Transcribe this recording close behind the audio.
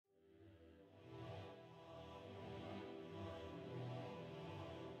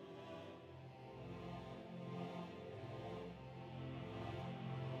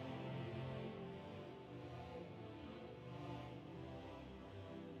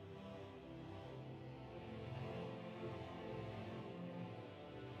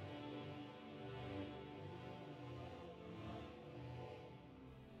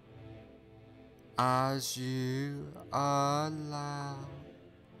as you allow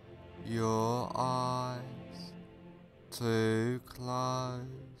your eyes to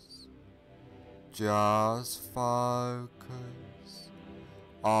close. Just focus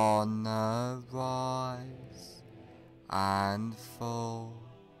on the rise and fall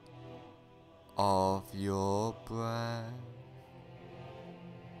of your breath,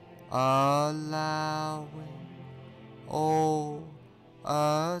 allowing all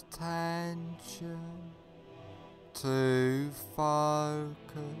attention to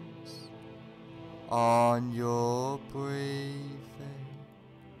focus on your breathing,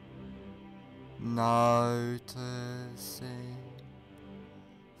 noticing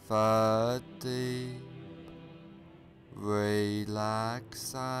the deep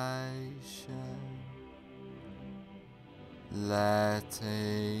relaxation,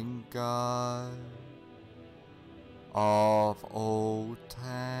 letting go of all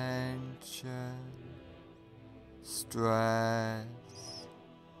tension, stress,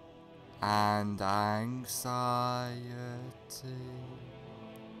 and anxiety,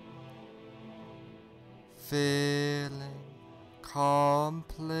 feeling completely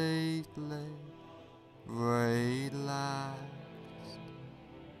relaxed.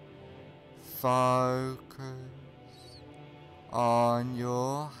 Focus on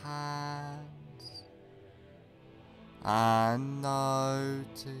your hands and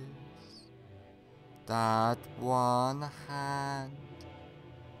notice that one hand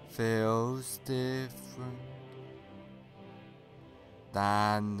feels different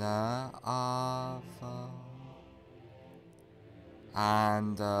than the other,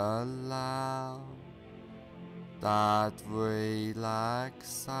 and allow that relaxation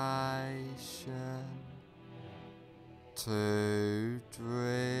to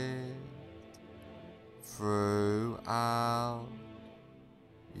drift throughout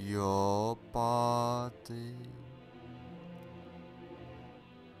your body,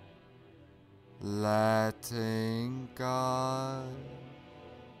 letting go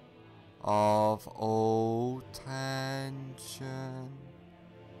of all tension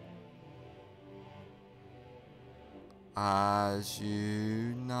as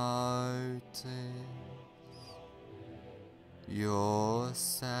you notice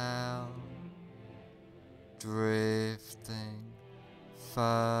yourself drifting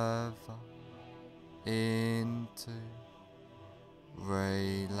further into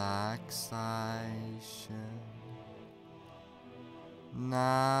relaxation.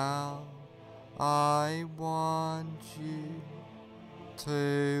 Now I want you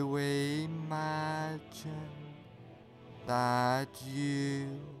to imagine that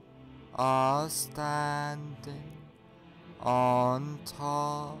you are standing on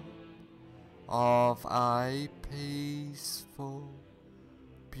top of a peaceful,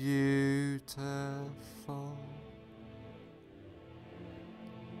 beautiful,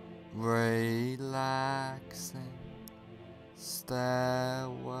 relaxing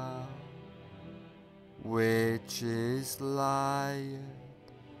stairwell, which is layered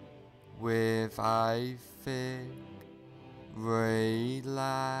with a thick,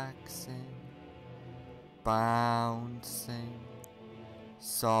 relaxing, bouncing,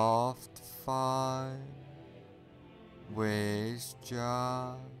 soft foam, which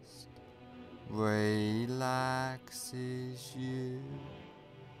just relaxes you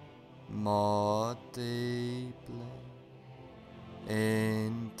more deeply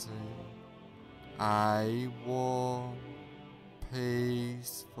into a warm,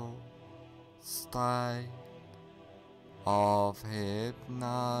 peaceful state of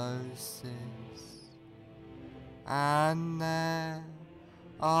hypnosis. And there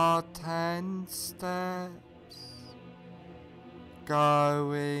are 10 steps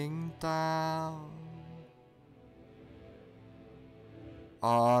going down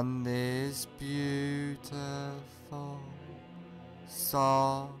on this beautiful,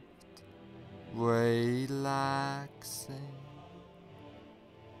 soft, relaxing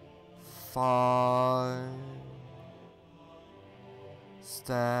foam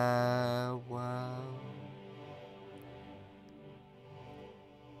stairwell,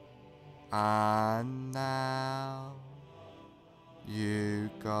 and now you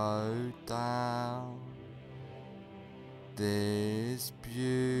go down this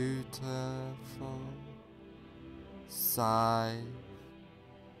beautiful, safe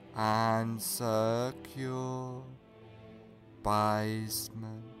and secure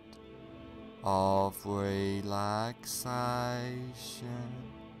basement of relaxation,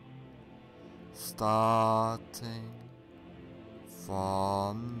 starting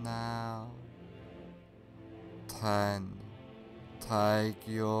from now. 10, take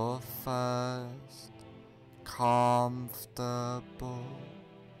your first comfortable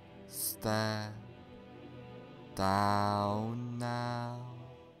step down now,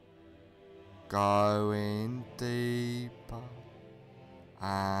 going deeper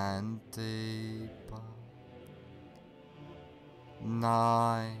and deeper.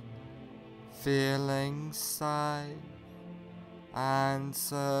 9. Feeling safe and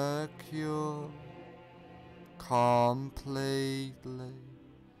secure, completely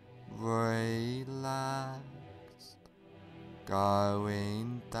relaxed,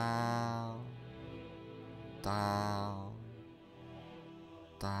 going down, down,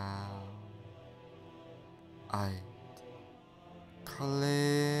 down. 8.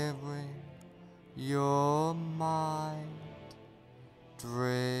 Clearing your mind,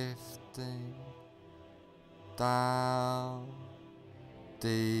 drifting down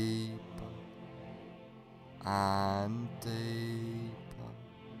deeper and deeper.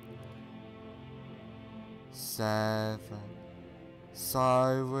 7.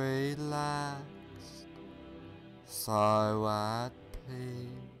 So relaxed, so at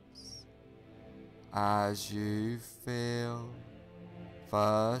peace, as you feel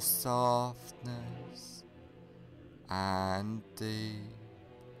the softness and deep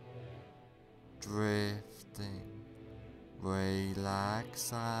drifting relaxation.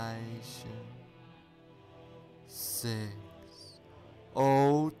 6.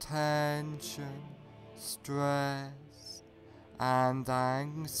 All tension, stress and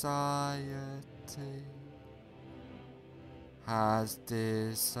anxiety has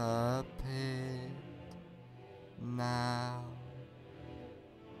disappeared now,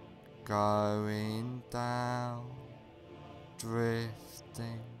 going down,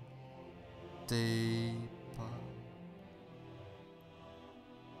 drifting deeper.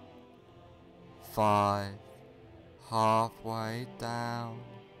 5. Halfway down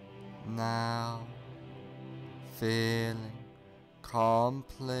now, feeling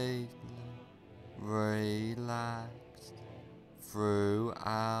completely relaxed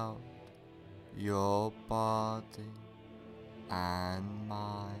throughout your body and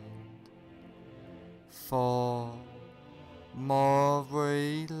mind. 4. More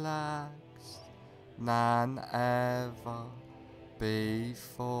relaxed than ever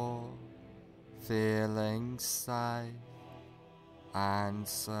before, feeling safe and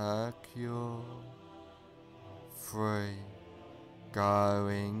secure. 3.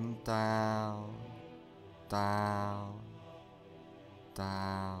 Going down, down,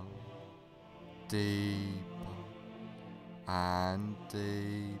 down, deeper and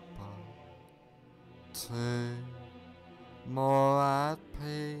deeper. 2. More at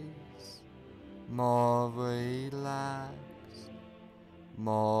peace, more relaxed,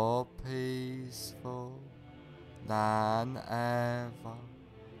 more peaceful than ever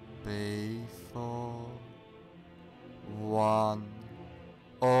before. 1.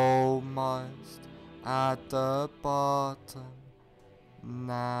 Almost at the bottom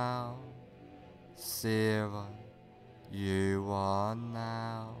now. 0. You are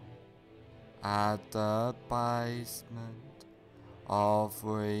now at the basement of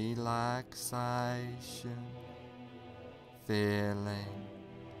relaxation, feeling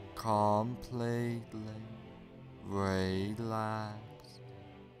completely relaxed.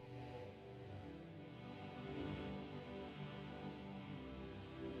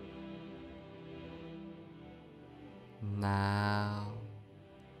 Now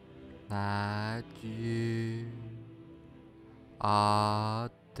that you are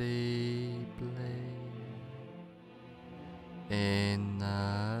deeply in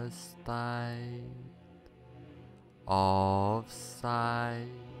a state of safe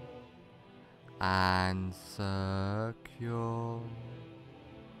and secure,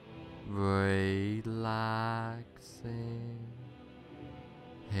 relaxing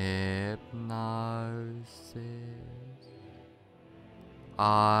hypnosis,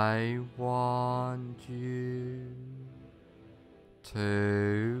 I want you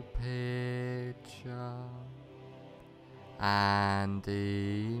to picture and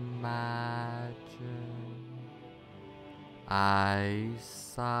imagine a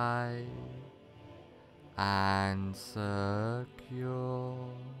safe and secure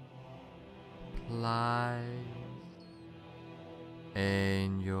place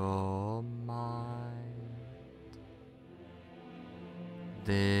in your mind.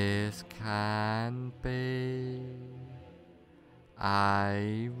 This can be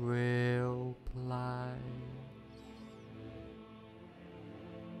a real place,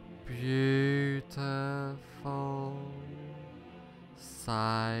 beautiful,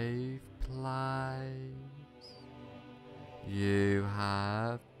 safe place you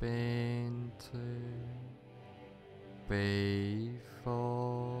have been to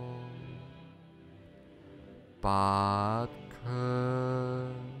before, but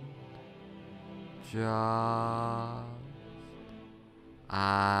could just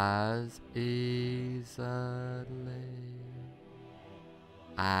as easily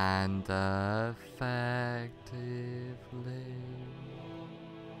and effectively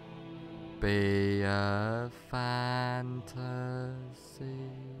be a fantasy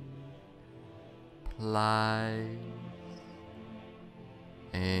place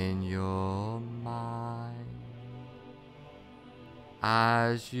in your mind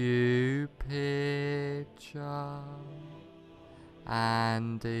as you picture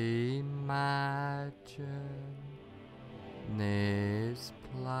and imagine this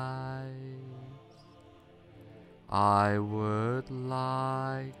place. I would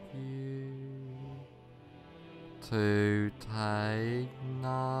like you to take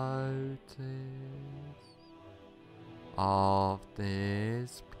notice of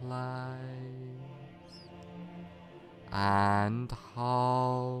this place and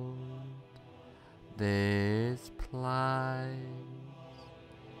hold this place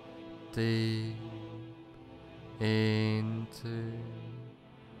deep into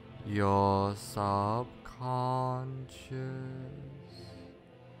your subconscious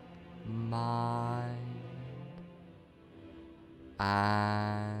mind,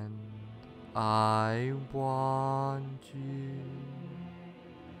 and I want you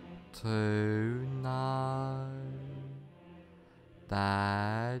to know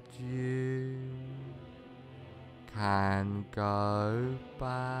that you can go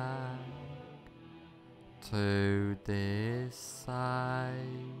back to this safe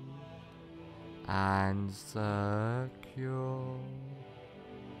and secure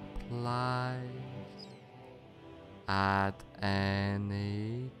place at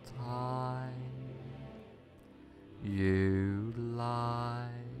any time you like,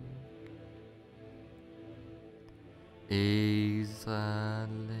 easily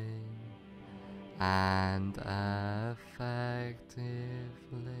and effectively.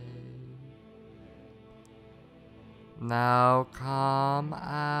 Now come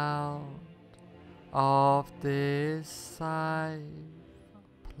out of this safe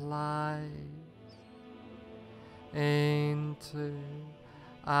place into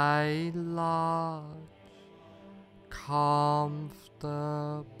a large,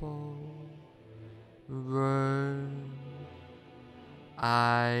 comfortable room,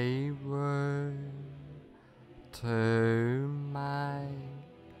 a room to make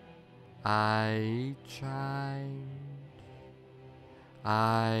a change,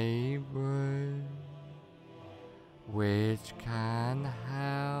 a room which can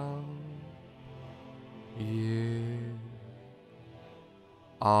help you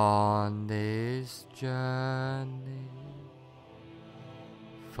on this journey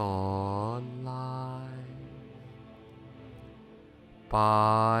for life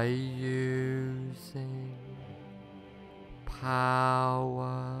by using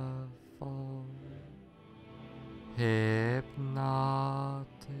powerful hypnotic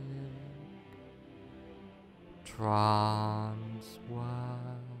trance work,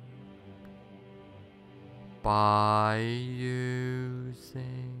 by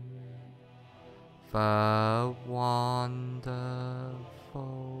using the wonderful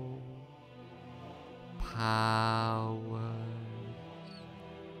powers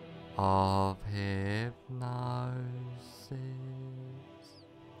of hypnosis.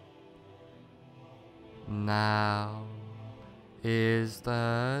 Now is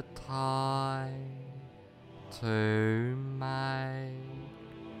the time to make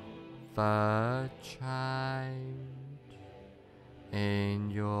the change in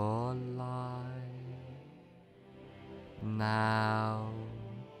your life. Now's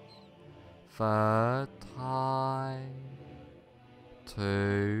the time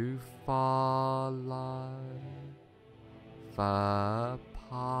to follow the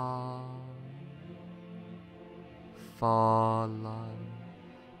path, follow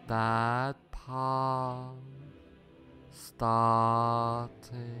that path, starting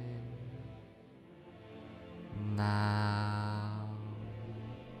now.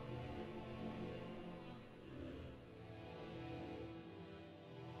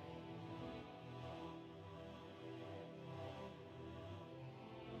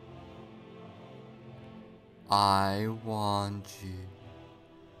 I want you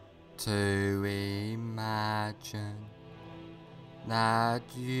to imagine that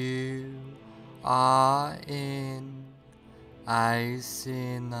you are in a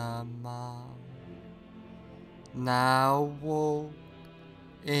cinema Now walk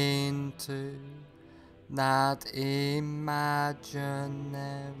into that imaginary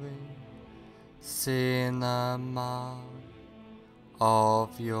cinema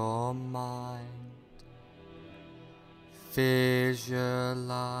of your mind. Visualize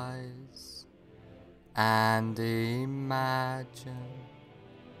and imagine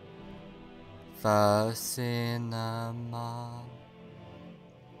the cinema.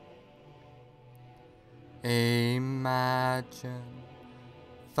 Imagine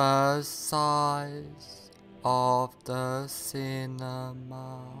the size of the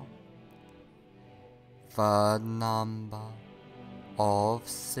cinema, the number of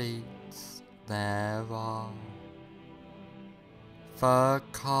seats there are, the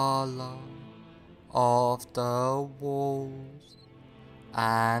color of the walls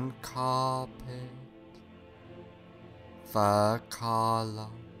and carpet, the color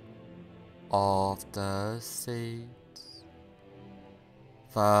of the seats,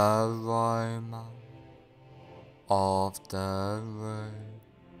 the aroma of the room,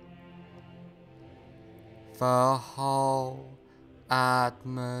 the whole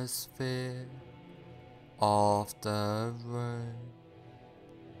atmosphere of the room.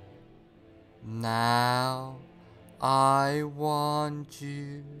 Now I want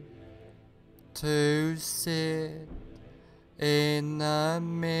you to sit in the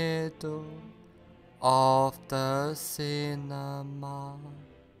middle of the cinema,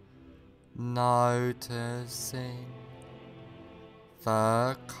 noticing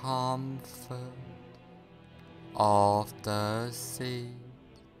the comfort of the seat.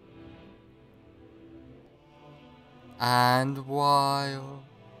 And while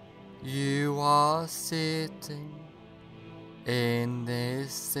you are sitting in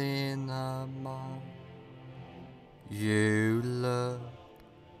this cinema, you look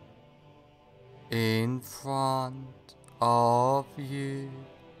in front of you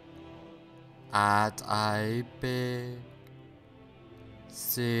at a big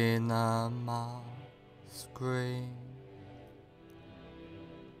cinema screen,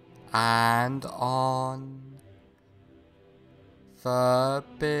 and on the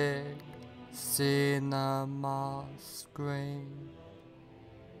big cinema screen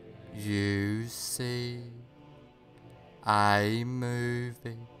you see a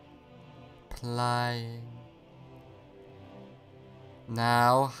movie playing.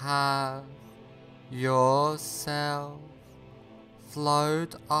 Now have yourself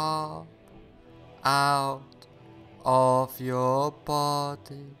float up out of your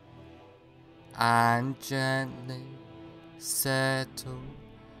body and gently settle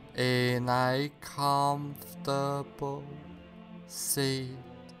in a comfortable seat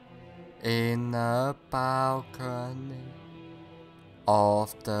in the balcony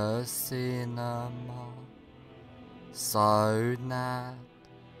of the cinema, so that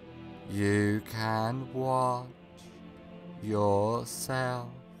you can watch yourself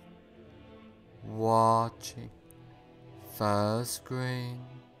watching the screen.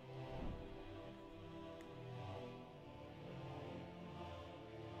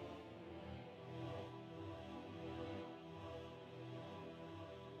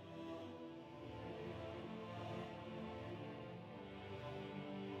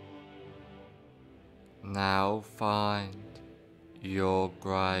 Now find your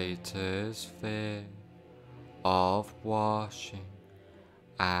greatest fear of washing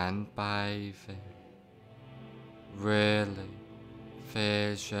and bathing. Really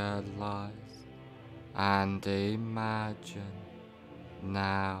visualize and imagine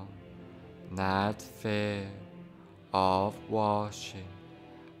now that fear of washing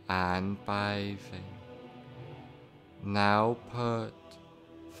and bathing. Now put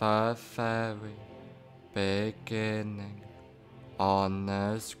the very beginning on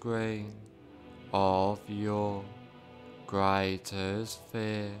the screen of your greatest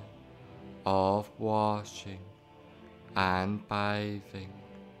fear of washing and bathing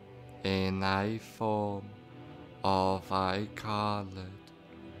in a form of a colored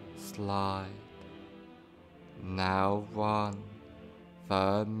slide. Now run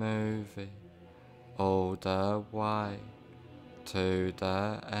the movie all the way to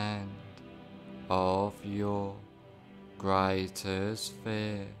the end of your greatest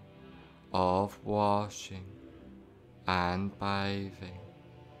fear of washing and bathing.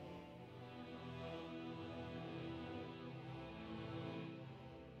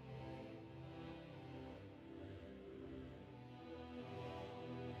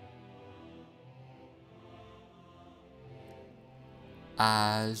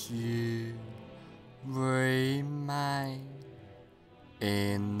 As you remain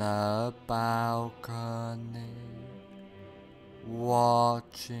in the balcony,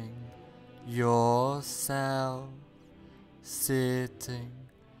 watching yourself sitting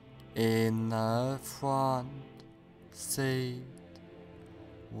in the front seat,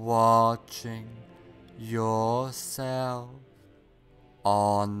 watching yourself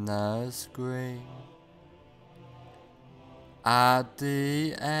on the screen. At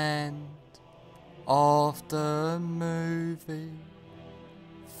the end of the movie,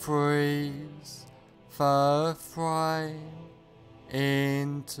 freeze the frame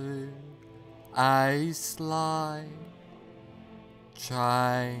into a slide,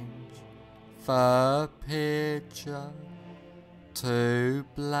 change the picture to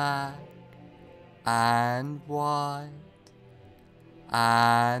black and white,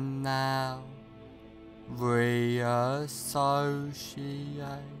 and now reassociate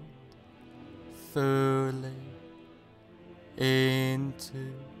fully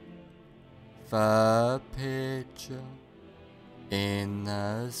into the picture in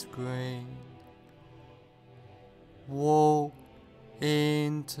the screen. Walk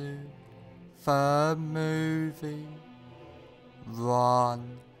into the movie,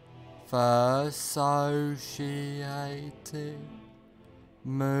 run the associated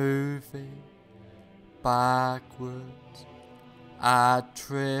movie backwards at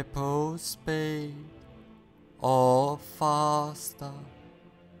triple speed or faster,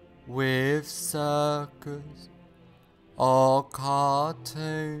 with circus or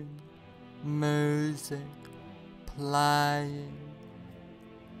cartoon music playing,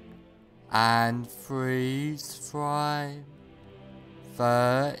 and freeze frame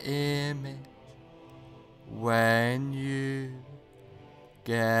the image when you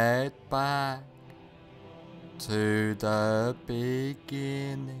get back to the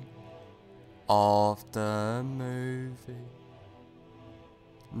beginning of the movie.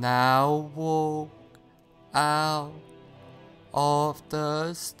 Now walk out of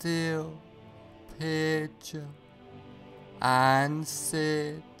the still picture and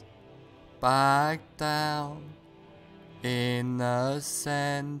sit back down in the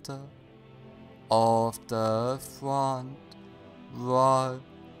center of the front row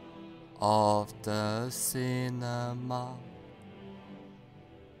of the cinema.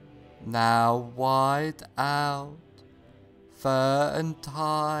 Now wide out the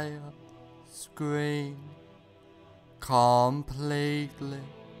entire screen, completely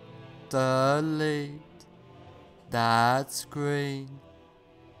delete that screen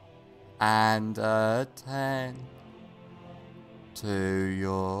and attend to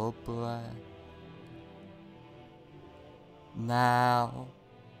your breath. Now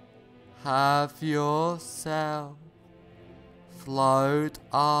have yourself float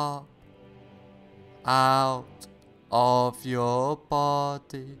up out of your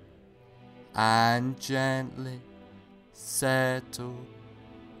body and gently settle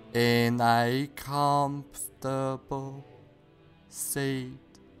in a comfortable seat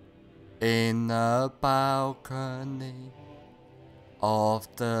in the balcony of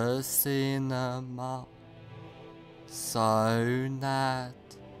the cinema, so that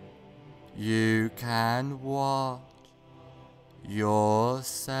you can watch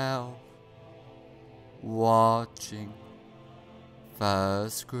yourself watching the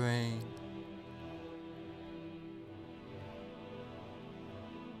screen.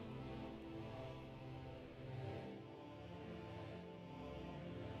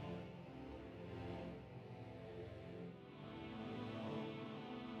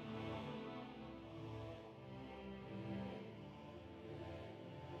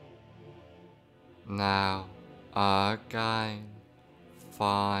 Now again,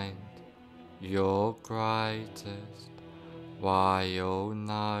 find your greatest while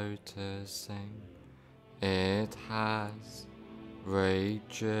noticing it has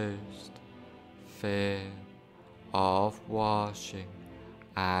reduced fear of washing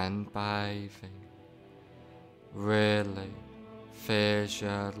and bathing. Really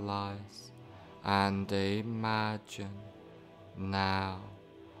visualize and imagine now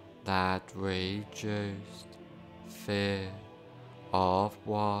that reduced fear of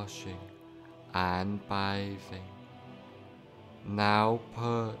washing and bathing. Now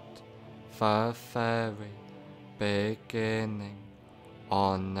put the very beginning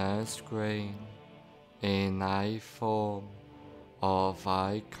on the screen in a form of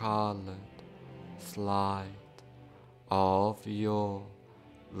a colored slide of your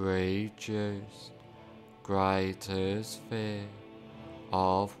reduced greatest fear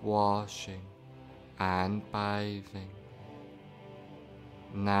of washing and bathing.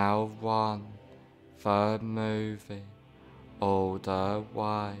 Now run the movie all the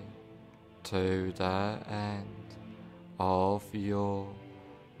way to the end of your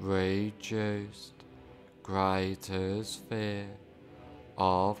reduced greater sphere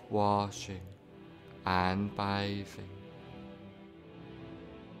of washing and bathing.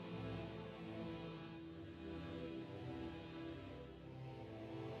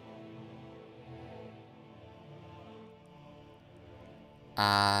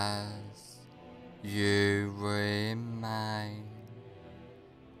 As you remain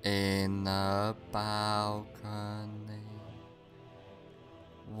in the balcony,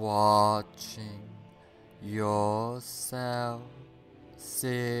 watching yourself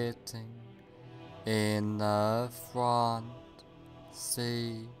sitting in the front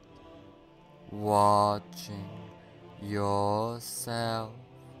seat, watching yourself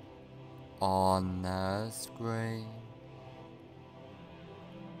on the screen.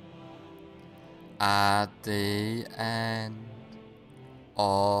 At the end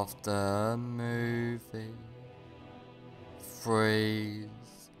of the movie, freeze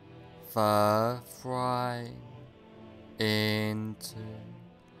the frame into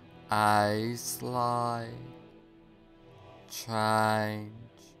a slide, change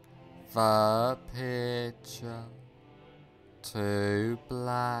the picture to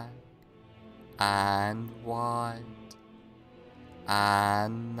black and white,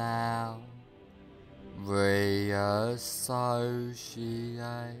 and now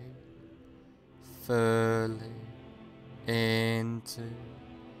reassociate fully into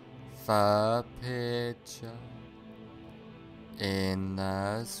the picture in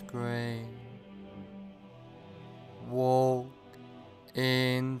the screen. Walk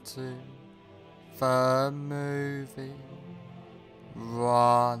into the movie,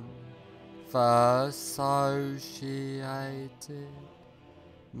 run the associated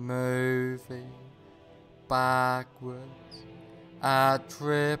movie backwards at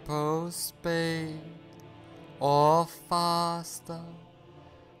triple speed or faster,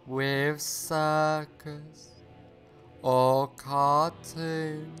 with circus or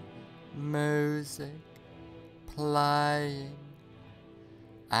cartoon music playing,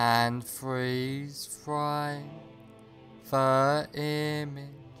 and freeze frame the image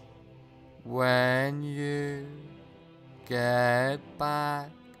when you get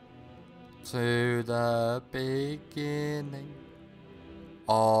back to the beginning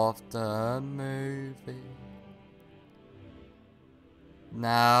of the movie.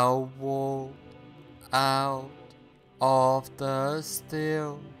 Now walk out of the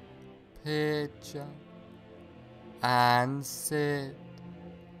still picture and sit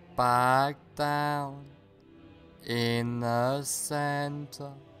back down in the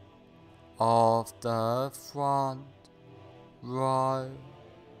center of the front row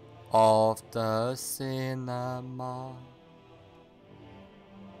of the cinema.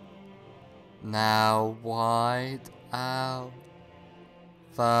 Now wide out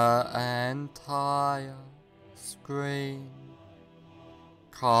the entire screen,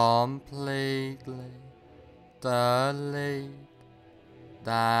 completely delete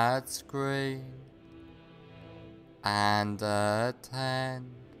that screen and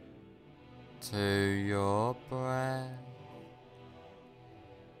attend to your breath.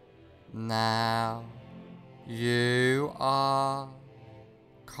 Now you are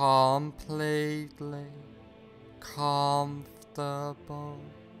completely comfortable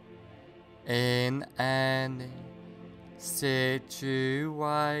in any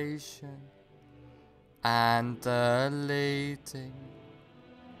situation and deleting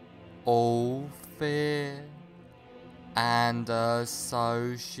all fear and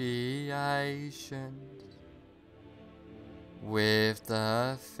associations with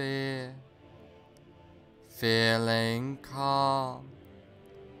the fear, feeling calm,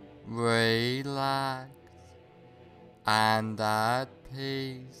 relaxed and at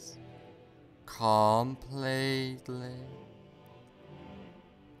peace completely,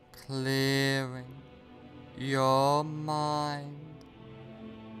 clearing your mind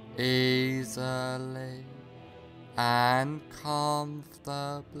easily and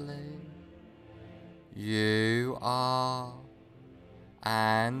comfortably. You are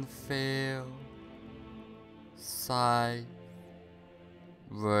and feel safe,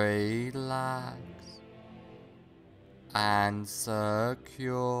 relaxed and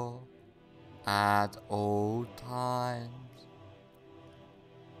secure at all times,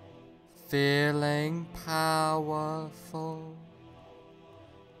 feeling powerful,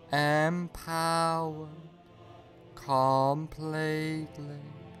 empowered completely,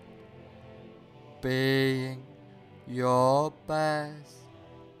 being your best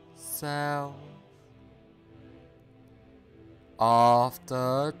self.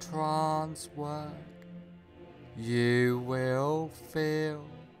 After trance work, you will feel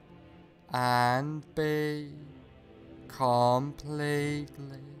and be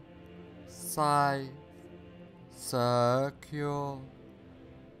completely safe, secure,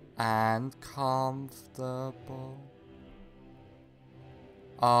 and comfortable.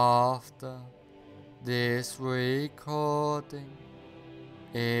 After this recording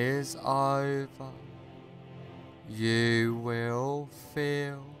is over, you will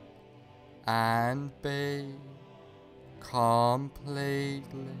feel and be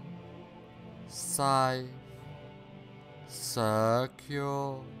completely safe,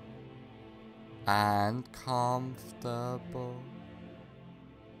 secure, and comfortable.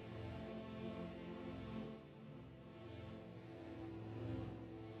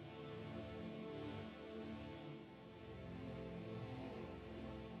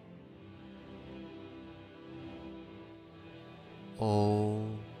 All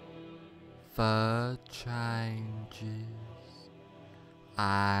the changes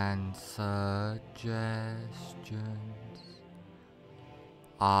and suggestions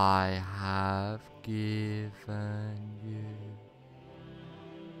I have given you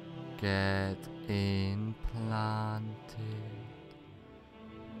get implanted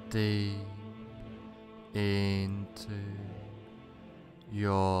deep into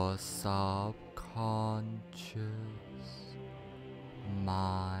your subconscious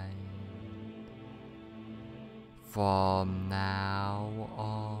mind. From now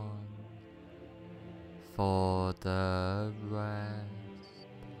on, for the rest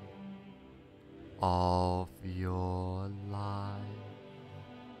of your life,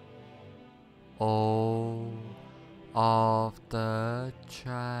 all of the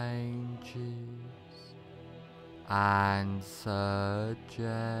changes and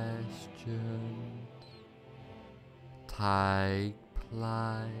suggestions take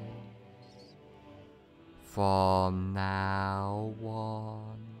place from now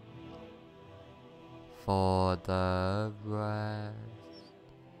on for the rest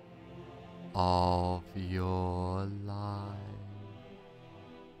of your life.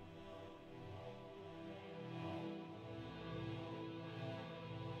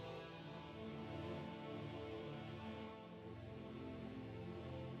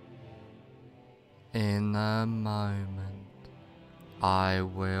 In a moment, I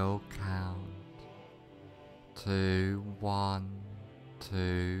will count to 1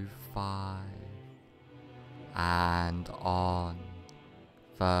 to 5, and on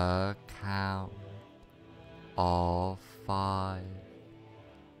the count of 5,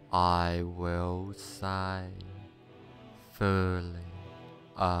 I will say, fully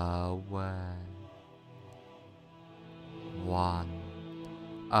aware. 1.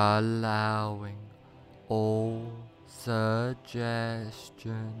 Allowing all suggestions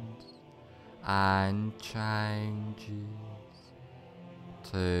and changes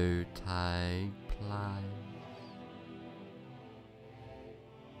to take place.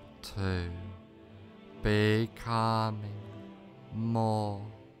 2. Becoming more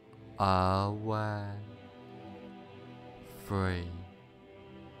aware. 3.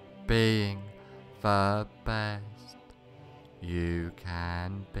 Being the best you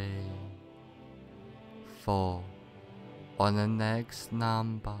can be. 4. On the next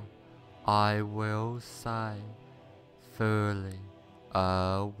number, I will say, fully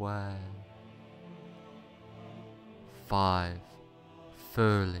aware. 5.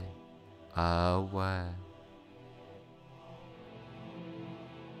 Fully aware.